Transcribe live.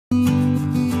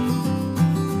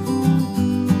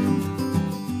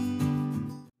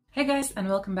Hey guys, and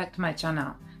welcome back to my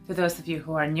channel. To those of you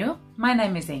who are new, my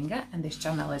name is Inga and this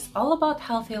channel is all about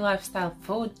healthy lifestyle,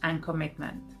 food and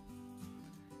commitment.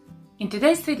 In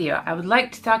today's video, I would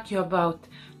like to talk to you about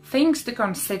things to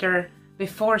consider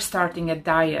before starting a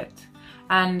diet.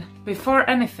 And before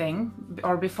anything,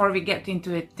 or before we get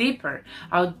into it deeper,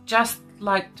 I would just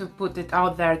like to put it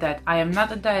out there that I am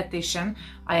not a dietitian,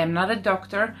 I am not a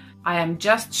doctor, I am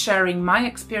just sharing my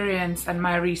experience and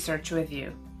my research with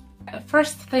you.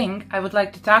 First thing I would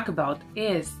like to talk about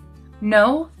is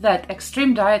know that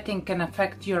extreme dieting can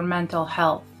affect your mental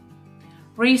health.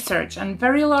 Research and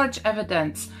very large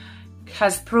evidence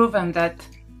has proven that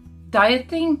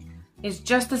dieting is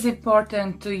just as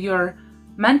important to your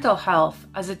mental health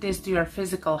as it is to your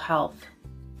physical health.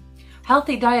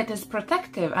 Healthy diet is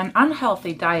protective and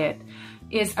unhealthy diet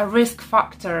is a risk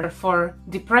factor for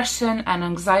depression and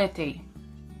anxiety.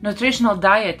 Nutritional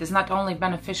diet is not only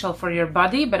beneficial for your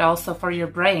body, but also for your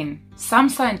brain. Some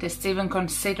scientists even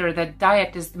consider that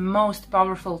diet is the most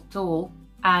powerful tool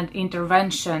and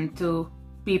intervention to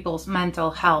people's mental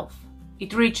health.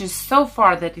 It reaches so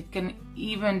far that it can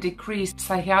even decrease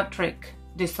psychiatric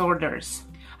disorders.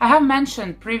 I have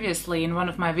mentioned previously in one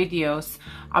of my videos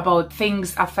about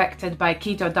things affected by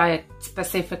keto diet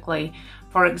specifically.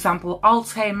 For example,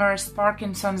 Alzheimer's,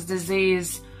 Parkinson's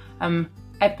disease,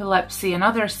 epilepsy and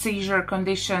other seizure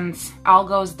conditions all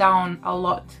goes down a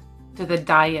lot to the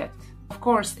diet. Of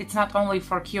course, it's not only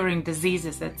for curing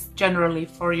diseases, it's generally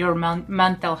for your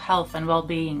mental health and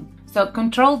well-being. So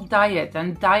controlled diet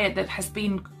and diet that has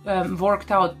been worked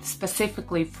out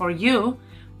specifically for you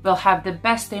will have the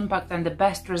best impact and the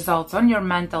best results on your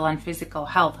mental and physical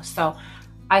health. So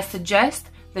I suggest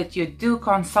that you do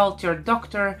consult your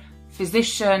doctor,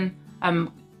 physician,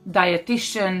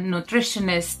 dietitian,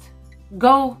 nutritionist.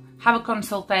 Go have a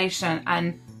consultation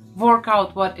and work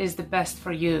out what is the best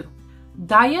for you.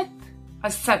 Diet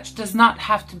as such does not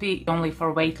have to be only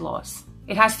for weight loss.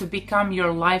 It has to become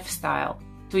your lifestyle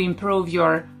to improve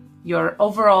your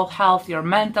overall health, your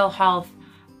mental health,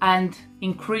 and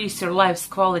increase your life's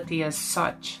quality as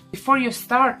such. Before you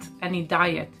start any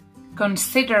diet,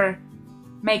 consider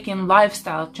making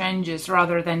lifestyle changes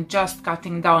rather than just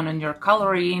cutting down on your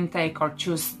calorie intake or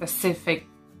choose specific,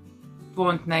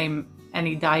 won't name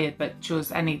any diet, but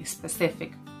choose any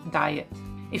specific diet.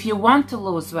 If you want to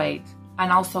lose weight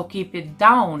and also keep it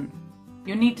down,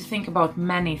 you need to think about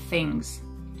many things.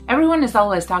 Everyone is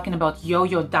always talking about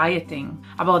yo-yo dieting,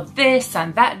 about this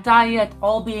and that diet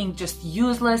all being just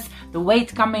useless, the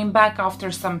weight coming back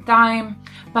after some time.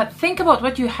 But think about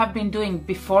what you have been doing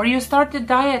before you started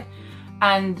diet,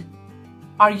 and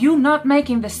are you not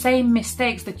making the same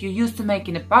mistakes that you used to make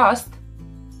in the past?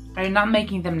 Are you not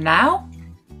making them now?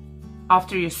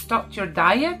 After you stopped your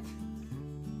diet?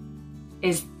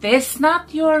 Is this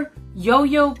not your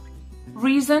yo-yo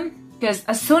reason? Because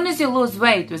as soon as you lose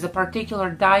weight with a particular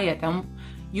diet and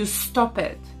you stop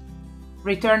it,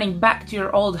 returning back to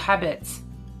your old habits,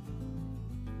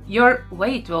 your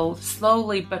weight will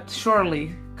slowly but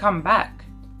surely come back.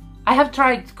 I have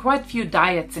tried quite a few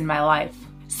diets in my life.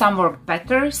 Some worked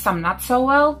better, some not so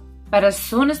well, but as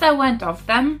soon as I went off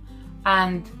them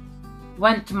and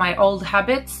went to my old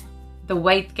habits, the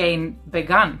weight gain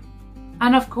began.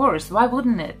 And of course, why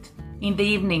wouldn't it? In the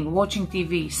evening, watching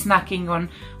TV, snacking on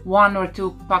 1 or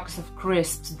 2 packs of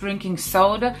crisps, drinking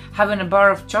soda, having a bar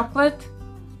of chocolate,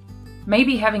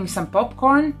 maybe having some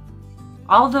popcorn.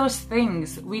 All those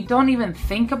things we don't even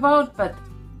think about, but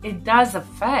it does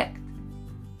affect.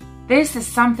 This is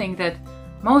something that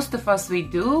most of us we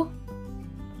do,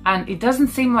 and it doesn't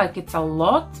seem like it's a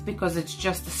lot because it's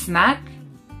just a snack,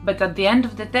 but at the end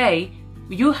of the day,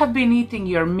 you have been eating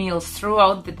your meals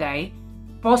throughout the day,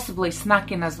 possibly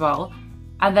snacking as well,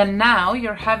 and then now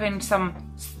you're having some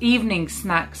evening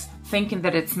snacks thinking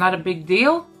that it's not a big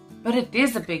deal, but it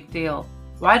is a big deal.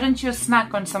 Why don't you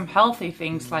snack on some healthy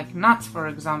things like nuts, for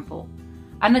example?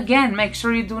 And again, make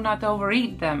sure you do not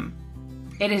overeat them.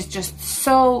 It is just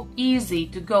so easy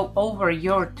to go over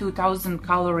your 2000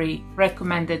 calorie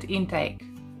recommended intake.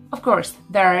 Of course,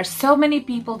 there are so many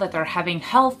people that are having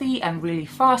healthy and really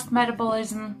fast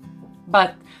metabolism,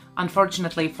 but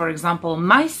unfortunately, for example,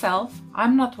 myself,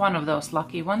 I'm not one of those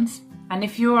lucky ones. And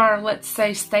if you are, let's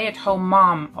say, stay-at-home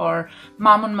mom or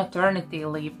mom on maternity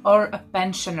leave or a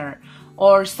pensioner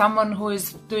or someone who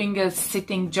is doing a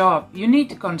sitting job, you need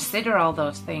to consider all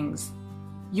those things.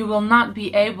 You will not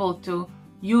be able to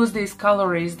use these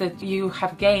calories that you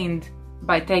have gained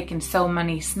by taking so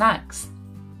many snacks.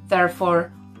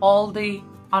 Therefore, all the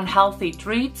unhealthy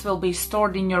treats will be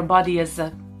stored in your body as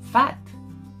a fat.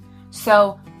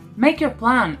 So make your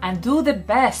plan and do the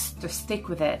best to stick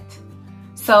with it.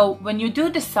 So when you do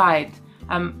decide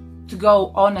to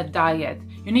go on a diet,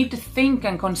 you need to think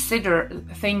and consider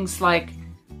things like,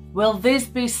 will this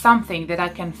be something that I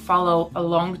can follow a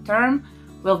long term?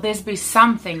 Will this be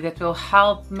something that will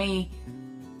help me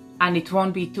and it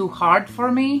won't be too hard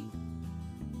for me?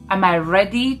 Am I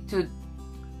ready to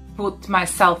put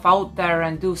myself out there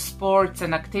and do sports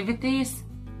and activities?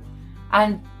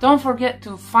 And don't forget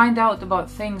to find out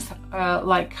about things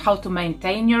like how to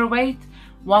maintain your weight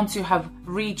once you have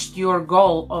reached your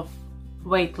goal of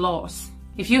weight loss.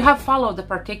 If you have followed a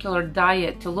particular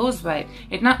diet to lose weight,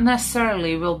 it not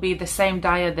necessarily will be the same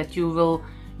diet that you will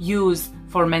use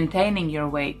for maintaining your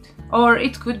weight. Or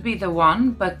it could be the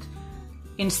one, but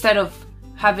instead of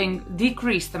having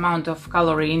decreased amount of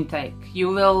calorie intake, you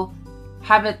will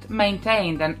have it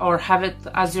maintained or have it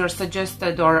as your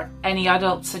suggested or any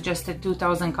adult suggested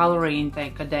 2000 calorie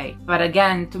intake a day. But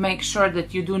again, to make sure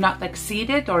that you do not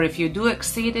exceed it, or if you do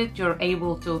exceed it, you're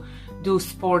able to do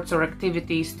sports or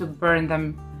activities to burn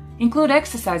them. Include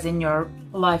exercise in your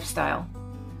lifestyle.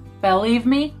 Believe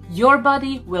me, your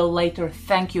body will later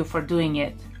thank you for doing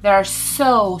it. There are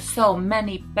so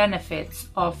many benefits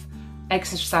of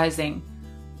exercising.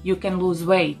 You can lose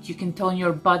weight, you can tone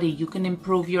your body, you can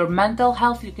improve your mental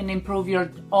health, you can improve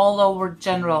your all-over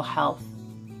general health.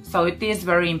 So it is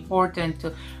very important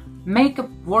to make a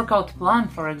workout plan,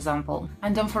 for example.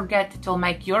 And don't forget, it will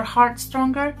make your heart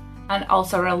stronger and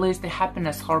also release the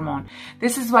happiness hormone.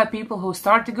 This is why people who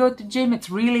start to go to gym,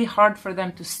 it's really hard for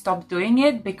them to stop doing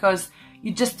it, because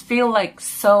you just feel like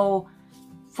so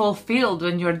fulfilled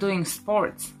when you're doing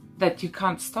sports that you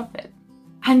can't stop it.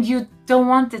 And you don't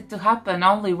want it to happen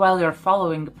only while you're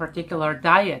following a particular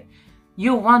diet.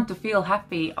 You want to feel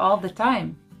happy all the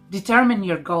time. Determine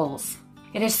your goals.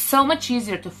 It is so much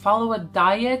easier to follow a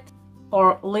diet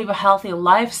or live a healthy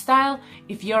lifestyle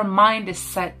if your mind is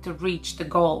set to reach the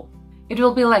goal. It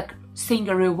will be like seeing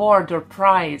a reward or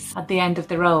prize at the end of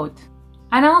the road.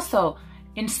 And also,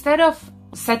 instead of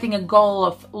setting a goal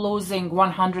of losing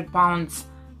 100 pounds,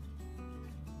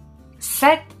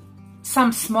 set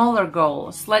some smaller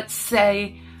goals. Let's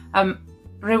say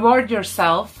reward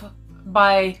yourself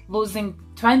by losing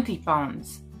 20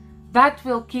 pounds. That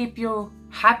will keep you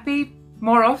happy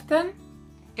more often,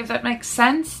 if that makes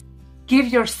sense. Give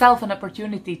yourself an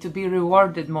opportunity to be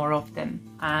rewarded more often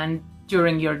and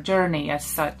during your journey as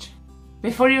such.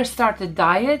 Before you start a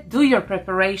diet, do your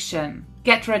preparation.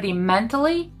 Get ready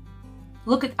mentally.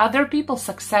 Look at other people's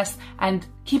success and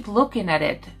keep looking at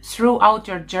it throughout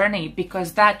your journey,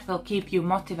 because that will keep you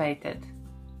motivated.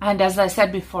 And as I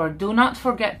said before, do not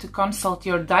forget to consult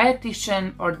your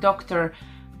dietitian or doctor,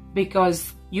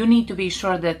 because you need to be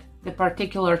sure that the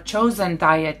particular chosen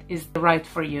diet is right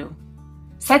for you.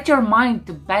 Set your mind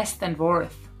to best and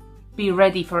worst. Be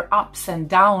ready for ups and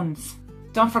downs.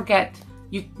 Don't forget,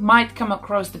 you might come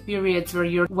across the periods where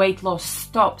your weight loss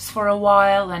stops for a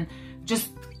while, and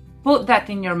just put that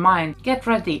in your mind. Get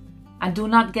ready and do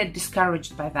not get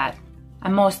discouraged by that.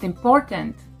 And most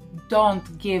important,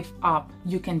 don't give up.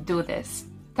 You can do this.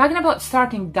 Talking about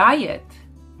starting diet,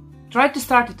 try to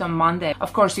start it on Monday.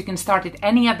 Of course, you can start it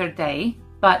any other day,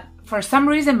 but for some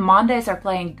reason, Mondays are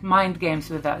playing mind games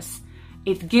with us.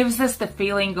 It gives us the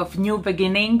feeling of new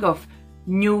beginning, of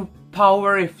new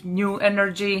power, of new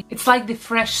energy. It's like the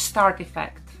fresh start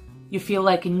effect. You feel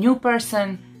like a new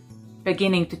person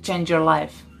beginning to change your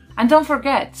life. And don't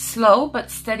forget, slow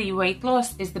but steady weight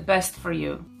loss is the best for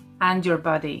you and your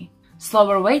body.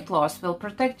 Slower weight loss will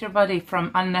protect your body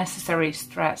from unnecessary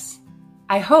stress.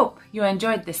 I hope you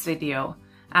enjoyed this video,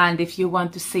 and if you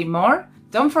want to see more,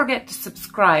 don't forget to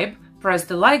subscribe, press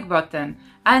the like button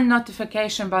and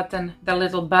notification button, the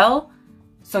little bell,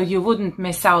 so you wouldn't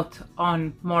miss out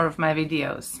on more of my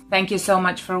videos. Thank you so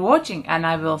much for watching, and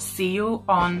I will see you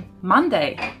on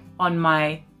Monday on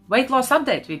my weight loss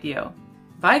update video.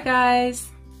 Bye guys!